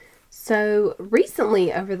So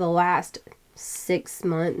recently, over the last 6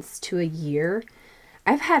 months to a year,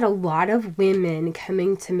 I've had a lot of women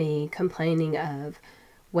coming to me complaining of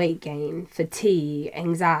weight gain, fatigue,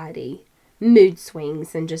 anxiety, mood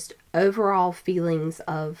swings, and just overall feelings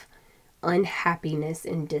of unhappiness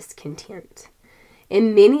and discontent.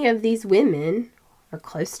 And many of these women are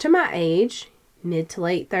close to my age, mid to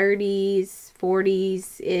late 30s,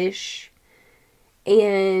 40s-ish.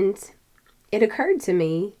 And it occurred to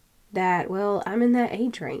me that, well, I'm in that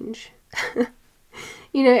age range.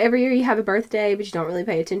 Every year you have a birthday, but you don't really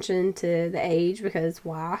pay attention to the age because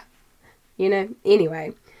why?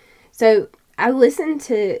 Anyway. So I listened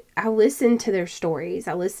to their stories.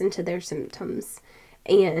 I listened to their symptoms.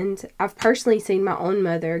 And I've personally seen my own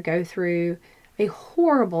mother go through a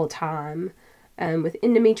horrible time with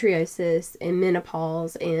endometriosis and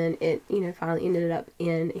menopause, and it, finally ended up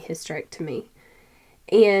in a hysterectomy.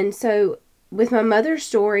 And so with my mother's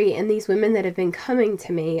story and these women that have been coming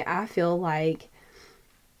to me, I feel like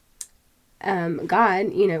God,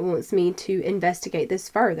 wants me to investigate this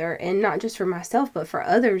further, and not just for myself, but for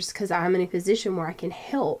others, because I'm in a position where I can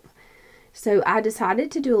help. So I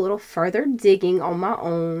decided to do a little further digging on my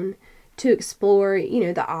own to explore,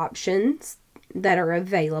 the options that are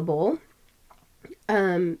available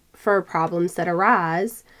for problems that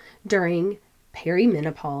arise during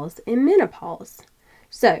perimenopause and menopause.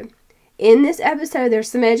 So in this episode,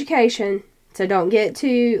 there's some education. So don't get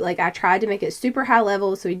too, I tried to make it super high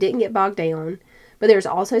level so we didn't get bogged down. But there's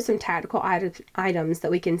also some tactical items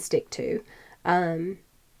that we can stick to.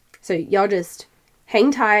 So y'all just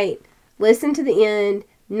hang tight, listen to the end.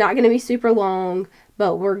 Not going to be super long,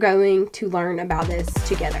 but we're going to learn about this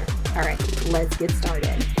together. All right, let's get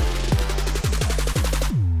started.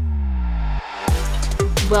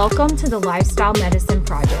 Welcome to the Lifestyle Medicine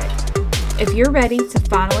Project. If you're ready to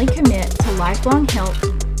finally commit to lifelong health,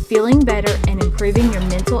 feeling better, and improving your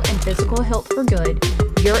mental and physical health for good,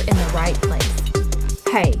 you're in the right place.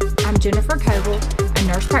 Hey, I'm Jennifer Coble, a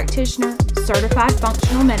nurse practitioner, certified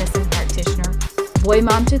functional medicine practitioner, boy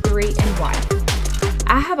mom to 3, and wife.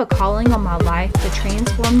 I have a calling on my life to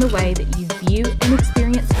transform the way that you view and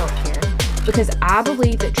experience healthcare, because I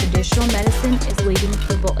believe that traditional medicine is leading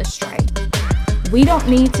people astray. We don't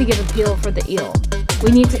need to give a pill for the ill. We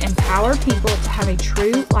need to empower people to have a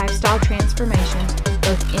true lifestyle transformation,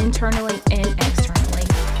 both internally and externally,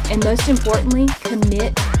 and most importantly,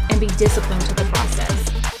 commit and be disciplined to the process.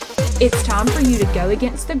 It's time for you to go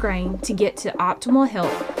against the grain to get to optimal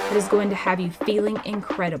health that is going to have you feeling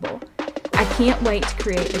incredible. I can't wait to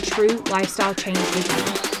create a true lifestyle change with you.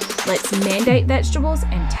 Let's mandate vegetables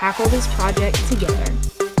and tackle this project together.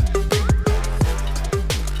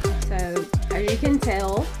 So, as you can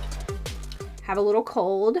tell, have a little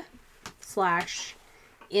cold /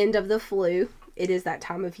 end of the flu. It is that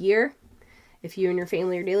time of year. If you and your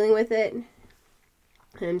family are dealing with it,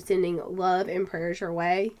 I'm sending love and prayers your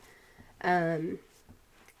way.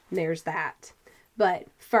 There's that. But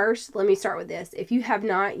first, let me start with this. If you have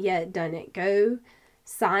not yet done it, go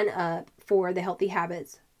sign up for the Healthy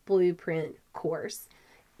Habits Blueprint course.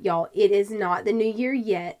 Y'all, it is not the new year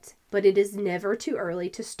yet, but it is never too early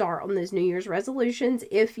to start on those New Year's resolutions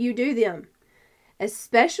if you do them.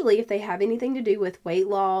 Especially if they have anything to do with weight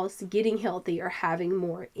loss, getting healthy, or having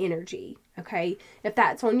more energy, okay? If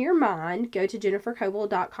that's on your mind, go to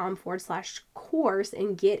jennifercoble.com/course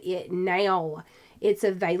and get it now. It's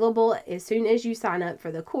available as soon as you sign up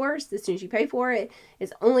for the course, as soon as you pay for it.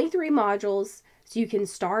 It's only 3 modules, so you can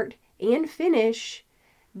start and finish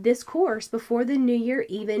this course before the new year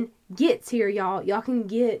even gets here, y'all. Y'all can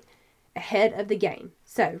get ahead of the game.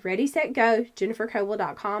 So, ready, set, go,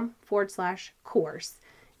 jennifercoble.com/course.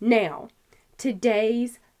 Now,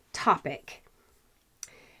 today's topic.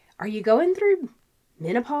 Are you going through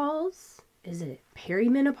menopause? Is it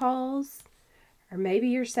perimenopause? Or maybe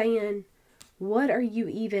you're saying, what are you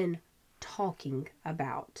even talking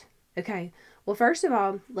about? Okay, well, first of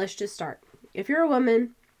all, let's just start. If you're a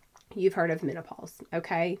woman, you've heard of menopause,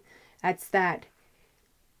 okay? That's that,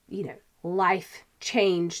 life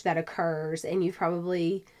change that occurs, and you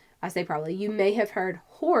may have heard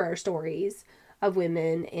horror stories of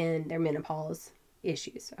women and their menopause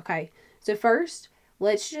issues, okay? So first,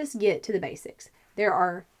 let's just get to the basics. There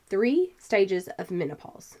are 3 stages of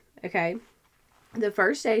menopause, okay? The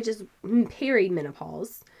first stage is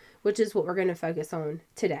perimenopause, which is what we're going to focus on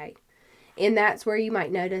today. And that's where you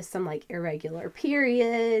might notice some irregular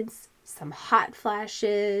periods, some hot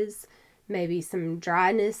flashes, maybe some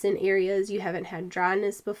dryness in areas you haven't had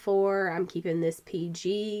dryness before. I'm keeping this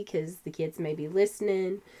PG because the kids may be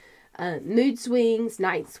listening. Mood swings,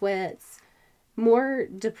 night sweats, more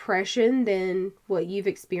depression than what you've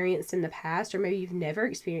experienced in the past, or maybe you've never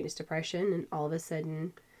experienced depression and all of a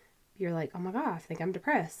sudden you're like, oh my God, I think I'm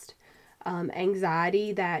depressed.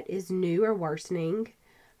 Anxiety that is new or worsening,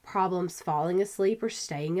 problems falling asleep or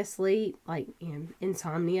staying asleep, like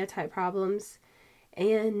insomnia type problems,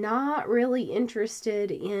 and not really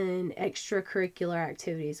interested in extracurricular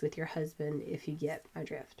activities with your husband, if you get my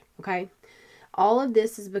drift. Okay? All of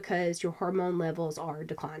this is because your hormone levels are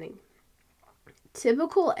declining.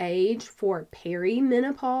 Typical age for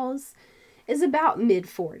perimenopause is about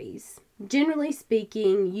mid-40s. Generally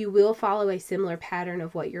speaking, you will follow a similar pattern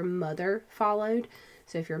of what your mother followed.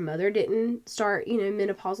 So if your mother didn't start,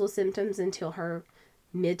 menopausal symptoms until her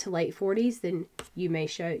mid to late 40s, then you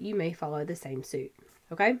may follow the same suit.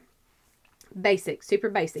 Okay? Basic, super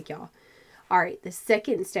basic, y'all. All right, the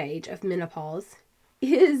second stage of menopause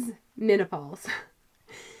is menopause.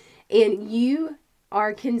 And you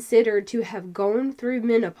are considered to have gone through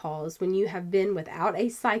menopause when you have been without a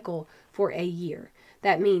cycle for a year.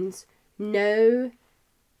 That means no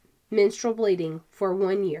menstrual bleeding for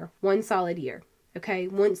 1 year, one solid year. Okay,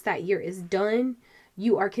 once that year is done,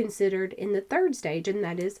 you are considered in the third stage, and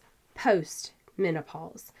that is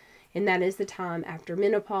post-menopause. And that is the time after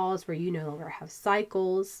menopause where you no longer have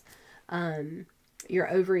cycles, your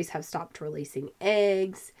ovaries have stopped releasing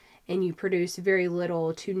eggs, and you produce very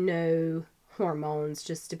little to no hormones,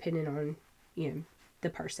 just depending on, the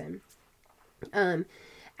person.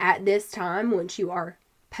 At this time, once you are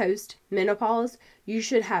post-menopause, you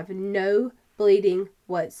should have no bleeding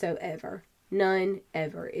whatsoever. None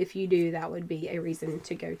ever. If you do, that would be a reason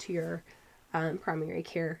to go to your primary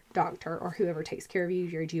care doctor or whoever takes care of you,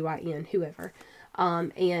 your GYN, whoever.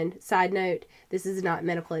 And side note, this is not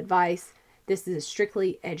medical advice. This is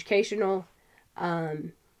strictly educational.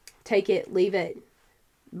 Take it, leave it,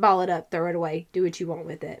 ball it up, throw it away, do what you want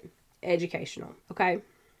with it. Educational, okay?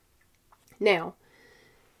 Now,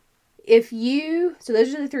 so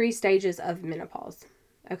those are the 3 stages of menopause,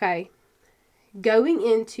 okay? Going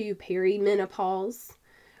into perimenopause,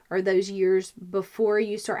 or those years before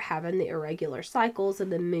you start having the irregular cycles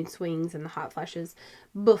and the mood swings and the hot flashes,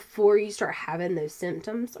 before you start having those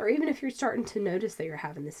symptoms, or even if you're starting to notice that you're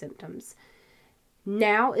having the symptoms,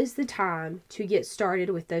 now is the time to get started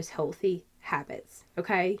with those healthy habits,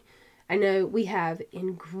 okay? I know we have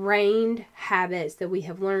ingrained habits that we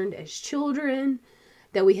have learned as children,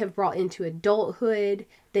 that we have brought into adulthood,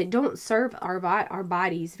 that don't serve our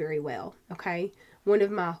bodies very well, okay? One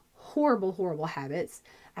of my horrible habits,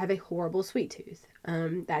 I have a horrible sweet tooth.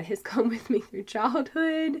 That has come with me through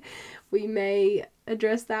childhood. We may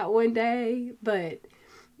address that one day, but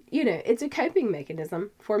it's a coping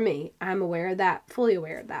mechanism for me. I'm aware of that, fully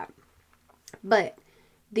aware of that. But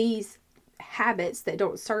these habits that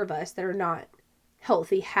don't serve us, that are not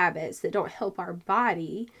healthy habits, that don't help our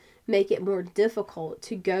body, make it more difficult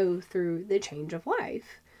to go through the change of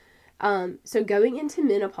life. So going into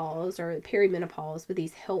menopause or perimenopause with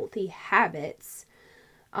these healthy habits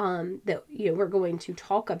that we're going to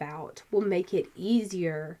talk about will make it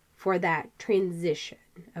easier for that transition,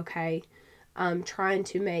 okay? Trying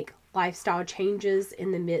to make lifestyle changes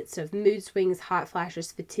in the midst of mood swings, hot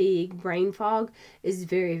flashes, fatigue, brain fog is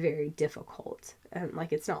very, very difficult.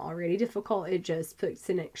 Like it's not already difficult, it just puts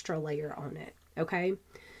an extra layer on it, okay?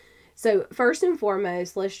 So first and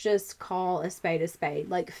foremost, let's just call a spade a spade.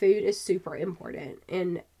 Like food is super important.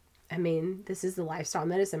 And I mean, this is the Lifestyle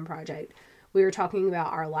Medicine Project. We are talking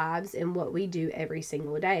about our lives and what we do every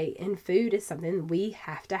single day. And food is something we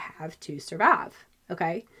have to survive,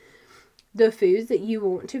 okay? The foods that you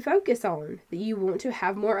want to focus on, that you want to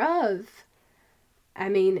have more of. I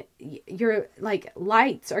mean, your like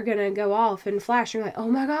lights are going to go off and flash. You're like, oh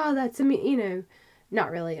my God, that's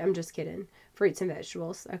not really. I'm just kidding. Fruits and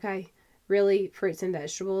vegetables, okay? Really, fruits and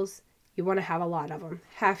vegetables, you want to have a lot of them.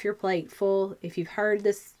 Half your plate full. If you've heard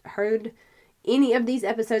any of these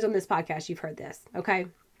episodes on this podcast, you've heard this, okay?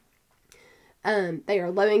 They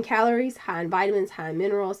are low in calories, high in vitamins, high in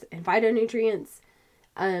minerals, and phytonutrients.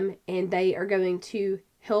 And they are going to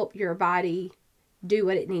help your body do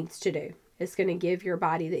what it needs to do. It's going to give your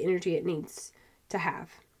body the energy it needs to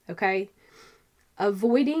have, okay?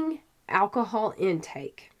 Avoiding alcohol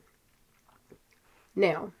intake.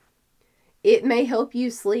 Now, it may help you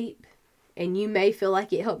sleep, and you may feel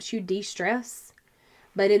like it helps you de-stress,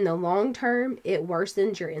 but in the long term, it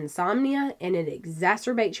worsens your insomnia, and it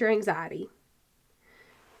exacerbates your anxiety.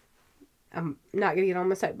 I'm not going to get on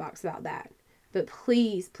my soapbox about that. But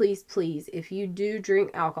please, please, please, if you do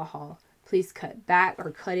drink alcohol, please cut back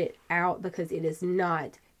or cut it out because it is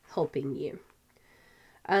not helping you.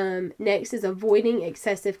 Next is avoiding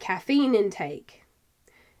excessive caffeine intake.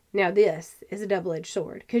 Now this is a double-edged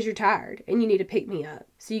sword because you're tired and you need to pick me up.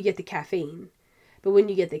 So you get the caffeine. But when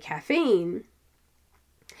you get the caffeine,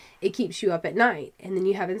 it keeps you up at night and then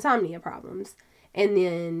you have insomnia problems. And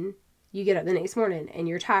then you get up the next morning and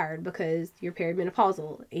you're tired because you're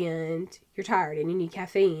perimenopausal and you're tired and you need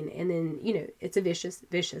caffeine. And then, it's a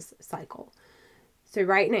vicious cycle. So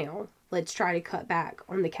right now, let's try to cut back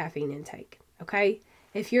on the caffeine intake. Okay?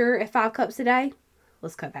 If you're at 5 cups a day,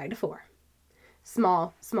 let's cut back to 4.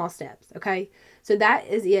 Small steps. Okay? So that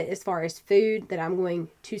is it as far as food that I'm going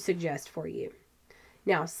to suggest for you.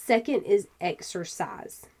 Now, second is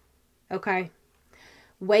exercise. Okay?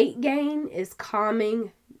 Weight gain is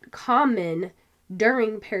common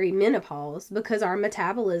during perimenopause because our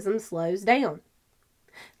metabolism slows down.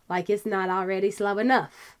 Like it's not already slow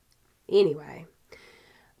enough. Anyway,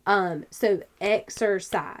 so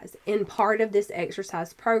exercise. And part of this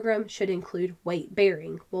exercise program should include weight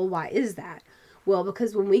bearing. Well, why is that? Well,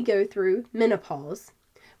 because when we go through menopause,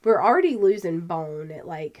 we're already losing bone at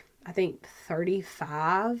I think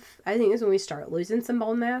 35. I think is when we start losing some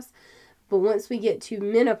bone mass. But once we get to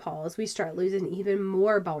menopause, we start losing even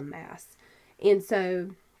more bone mass. And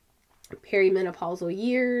so perimenopausal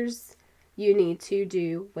years, you need to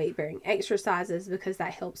do weight-bearing exercises because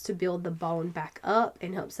that helps to build the bone back up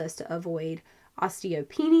and helps us to avoid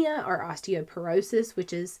osteopenia or osteoporosis,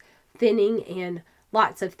 which is thinning and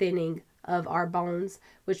lots of thinning of our bones,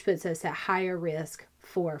 which puts us at higher risk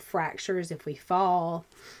for fractures if we fall.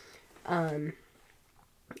 Once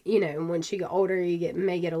you get older, you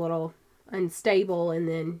may get a little unstable and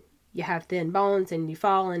then you have thin bones and you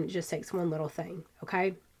fall and it just takes one little thing.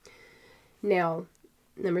 Okay. Now,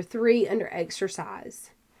 number 3 under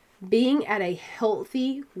exercise, being at a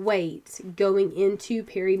healthy weight going into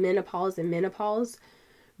perimenopause and menopause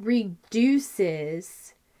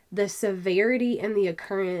reduces the severity and the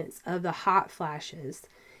occurrence of the hot flashes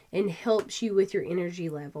and helps you with your energy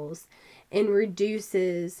levels and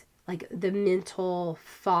reduces the mental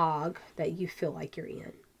fog that you feel like you're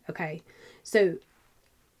in. Okay, so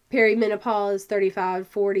perimenopause, 35,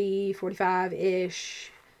 40,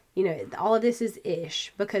 45-ish, all of this is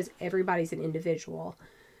ish because everybody's an individual.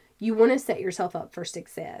 You want to set yourself up for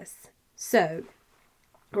success. So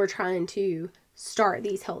we're trying to start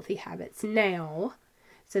these healthy habits now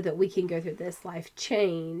so that we can go through this life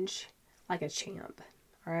change like a champ.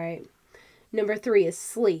 All right. Number 3 is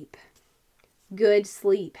sleep. Good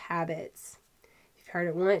sleep habits. Heard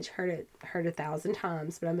it once, heard it 1,000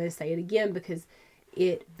 times, but I'm going to say it again because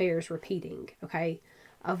it bears repeating. Okay,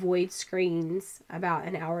 avoid screens about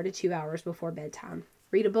an hour to 2 hours before bedtime.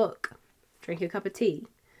 Read a book, drink a cup of tea,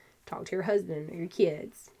 talk to your husband or your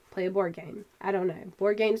kids, play a board game. I don't know.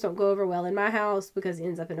 Board games don't go over well in my house because it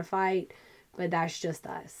ends up in a fight, but that's just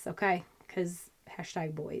us. Okay, because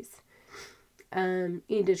 #boys. You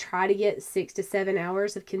need to try to get 6 to 7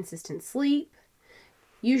 hours of consistent sleep.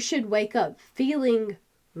 You should wake up feeling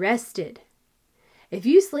rested. If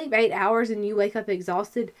you sleep 8 hours and you wake up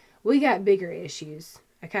exhausted, we got bigger issues,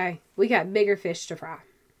 okay? We got bigger fish to fry.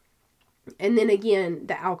 And then again,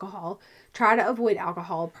 the alcohol. Try to avoid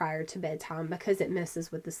alcohol prior to bedtime because it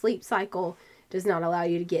messes with the sleep cycle, does not allow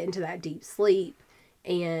you to get into that deep sleep,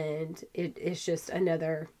 and it's just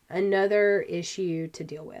another issue to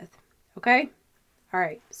deal with, okay? All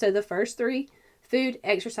right, so the first 3, food,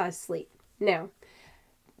 exercise, sleep. Now,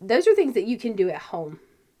 those are things that you can do at home,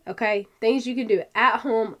 okay? Things you can do at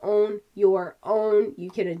home on your own. You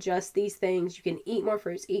can adjust these things. You can eat more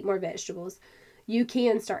fruits, eat more vegetables. You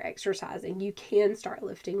can start exercising. You can start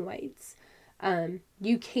lifting weights.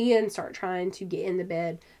 You can start trying to get in the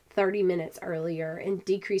bed 30 minutes earlier and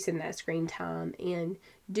decreasing that screen time and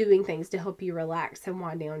doing things to help you relax and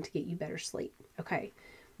wind down to get you better sleep, okay?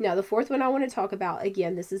 Now, the 4th one I want to talk about,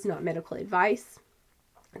 again, this is not medical advice.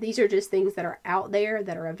 These are just things that are out there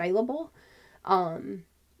that are available,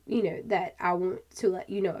 that I want to let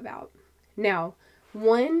you know about. Now,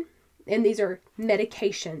 and these are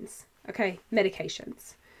medications, okay?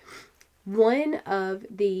 Medications. One of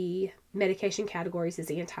the medication categories is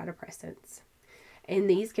antidepressants. And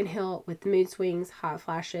these can help with mood swings, hot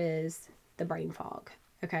flashes, the brain fog,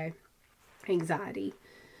 okay? Anxiety.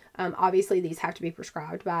 Obviously, these have to be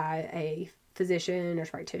prescribed by a physician or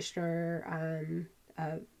practitioner,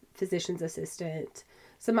 a physician's assistant,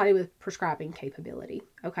 somebody with prescribing capability,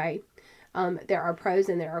 okay? There are pros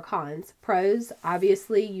and there are cons. Pros,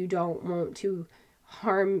 obviously, you don't want to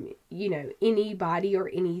harm, anybody or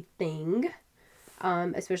anything,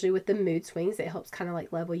 especially with the mood swings. It helps kind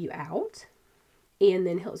of level you out and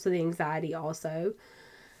then helps with the anxiety also.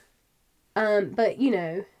 But,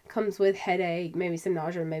 comes with headache, maybe some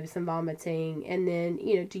nausea, maybe some vomiting. And then,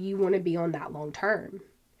 do you want to be on that long term?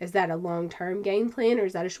 Is that a long-term game plan or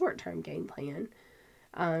is that a short-term game plan?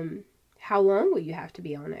 How long will you have to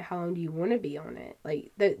be on it? How long do you want to be on it?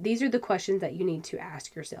 Like, these are the questions that you need to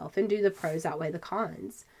ask yourself, and do the pros outweigh the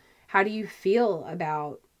cons? How do you feel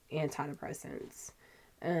about antidepressants?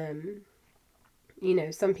 Some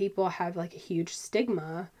people have like a huge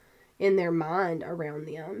stigma in their mind around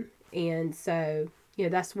them. And so,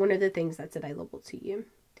 that's one of the things that's available to you.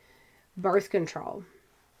 Birth control.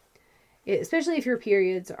 Especially if your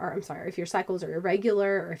if your cycles are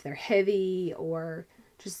irregular, or if they're heavy, or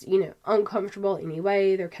just, uncomfortable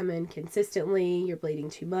anyway, they're coming consistently, you're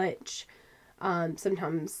bleeding too much.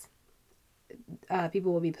 Sometimes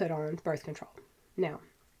people will be put on birth control. Now,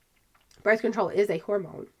 birth control is a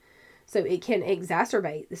hormone, so it can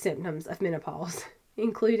exacerbate the symptoms of menopause,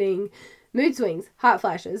 including mood swings, hot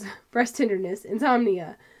flashes, breast tenderness,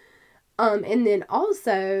 insomnia. And then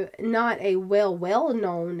also, not a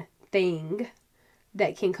well-known thing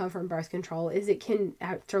that can come from birth control is it can,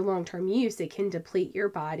 after long-term use, it can deplete your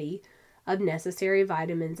body of necessary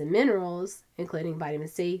vitamins and minerals, including vitamin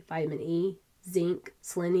C, vitamin E, zinc,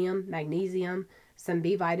 selenium, magnesium, some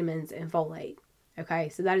B vitamins, and folate. Okay,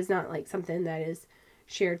 so that is not like something that is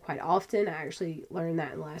shared quite often. I actually learned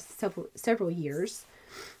that in the last several years.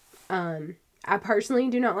 I personally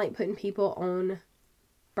do not like putting people on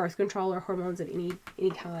birth control or hormones of any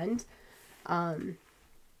kind.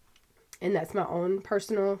 And that's my own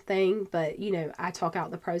personal thing, but I talk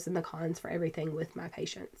out the pros and the cons for everything with my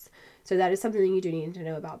patients. So that is something that you do need to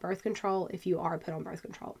know about birth control if you are put on birth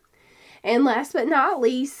control. And last but not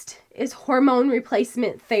least is hormone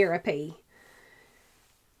replacement therapy.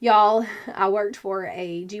 Y'all, I worked for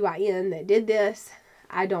a GYN that did this.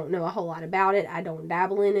 I don't know a whole lot about it. I don't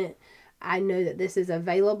dabble in it. I know that this is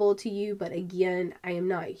available to you, but again, I am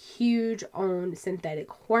not huge on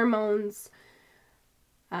synthetic hormones.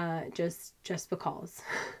 Just because.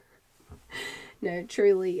 No,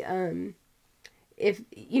 truly, if,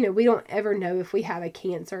 we don't ever know if we have a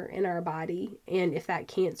cancer in our body, and if that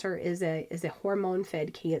cancer is a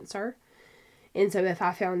hormone-fed cancer. And so if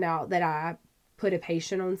I found out that I put a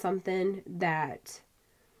patient on something that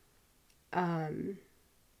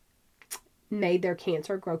made their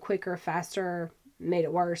cancer grow quicker, faster, made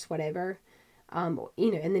it worse, whatever, and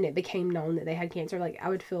then it became known that they had cancer, like, I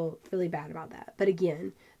would feel really bad about that. But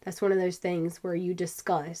again, that's one of those things where you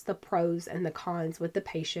discuss the pros and the cons with the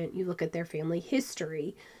patient. You look at their family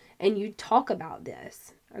history and you talk about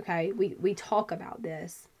this. Okay, we talk about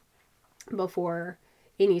this before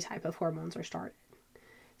any type of hormones are started.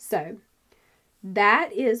 So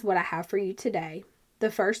that is what I have for you today. The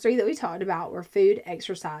first three that we talked about were food,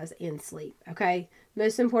 exercise, and sleep. Okay,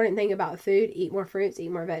 most important thing about food: eat more fruits, eat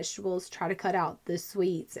more vegetables, try to cut out the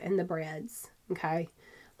sweets and the breads. Okay,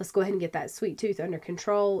 let's go ahead and get that sweet tooth under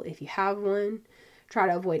control if you have one. Try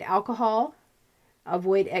to avoid alcohol,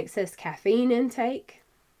 avoid excess caffeine intake.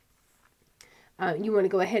 You want to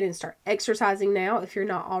go ahead and start exercising now if you're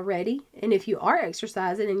not already. And if you are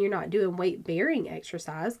exercising and you're not doing weight-bearing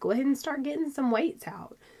exercise, go ahead and start getting some weights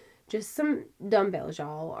out. Just some dumbbells,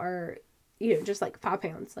 y'all, or, just like 5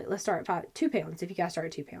 pounds. Like, let's start at 2 pounds if you guys start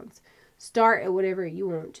at 2 pounds. Start at whatever you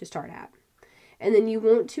want to start at. And then you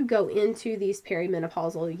want to go into these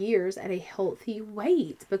perimenopausal years at a healthy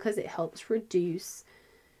weight, because it helps reduce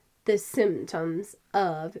the symptoms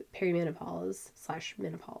of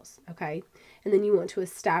perimenopause/menopause, okay? And then you want to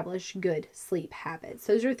establish good sleep habits.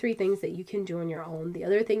 Those are 3 things that you can do on your own. The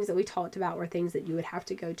other things that we talked about were things that you would have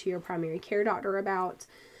to go to your primary care doctor about,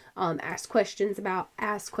 ask questions about.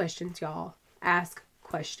 Ask questions, y'all. Ask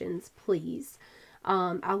questions, please.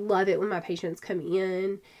 I love it when my patients come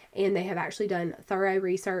in and they have actually done thorough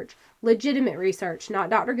research, legitimate research,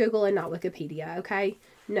 not Dr. Google and not Wikipedia, okay?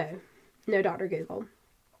 No Dr. Google.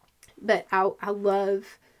 But I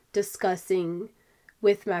love discussing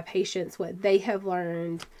with my patients what they have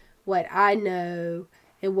learned, what I know,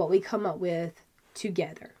 and what we come up with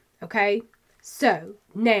together, okay? So,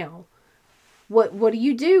 now, what do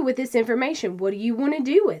you do with this information? What do you want to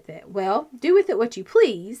do with it? Well, do with it what you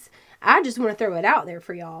please. I just want to throw it out there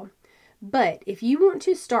for y'all. But if you want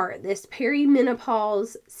to start this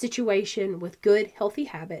perimenopause situation with good, healthy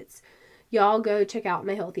habits, y'all go check out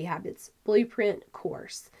my Healthy Habits Blueprint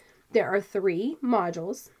course. There are 3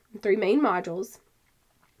 main modules.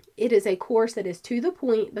 It is a course that is to the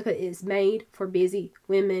point because it is made for busy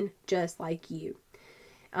women just like you.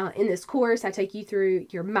 In this course, I take you through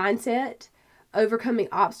your mindset, overcoming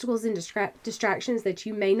obstacles and distractions that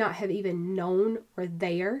you may not have even known were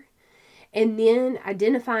there, and then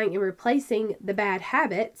identifying and replacing the bad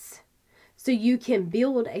habits so you can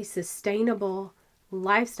build a sustainable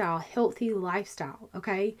lifestyle, healthy lifestyle,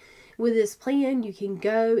 okay? With this plan, you can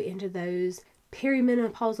go into those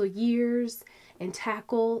perimenopausal years and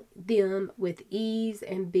tackle them with ease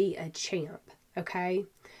and be a champ, okay?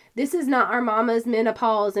 This is not our mama's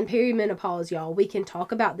menopause and perimenopause, y'all. We can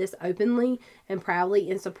talk about this openly and proudly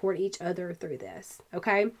and support each other through this,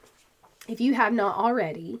 okay? If you're not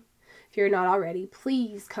already,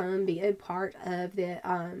 please come be a part of the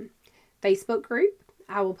Facebook group.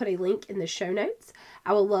 I will put a link in the show notes.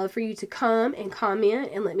 I would love for you to come and comment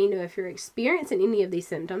and let me know if you're experiencing any of these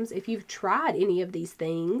symptoms, if you've tried any of these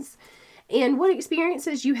things, and what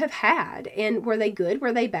experiences you have had, and were they good,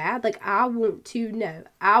 were they bad? Like, I want to know.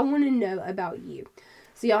 I want to know about you.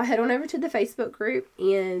 So y'all head on over to the Facebook group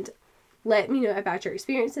and let me know about your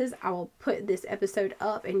experiences. I will put this episode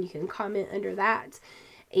up and you can comment under that.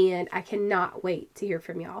 And I cannot wait to hear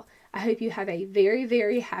from y'all. I hope you have a very,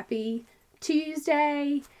 very happy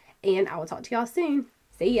Tuesday, and I will talk to y'all soon.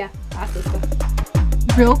 See ya. Bye, sister.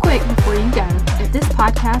 Real quick before you go, if this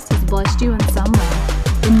podcast has blessed you in some way,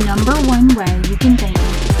 the number one way you can thank me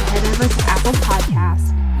is to head over to Apple Podcasts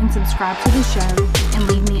and subscribe to the show and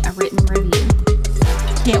leave me a written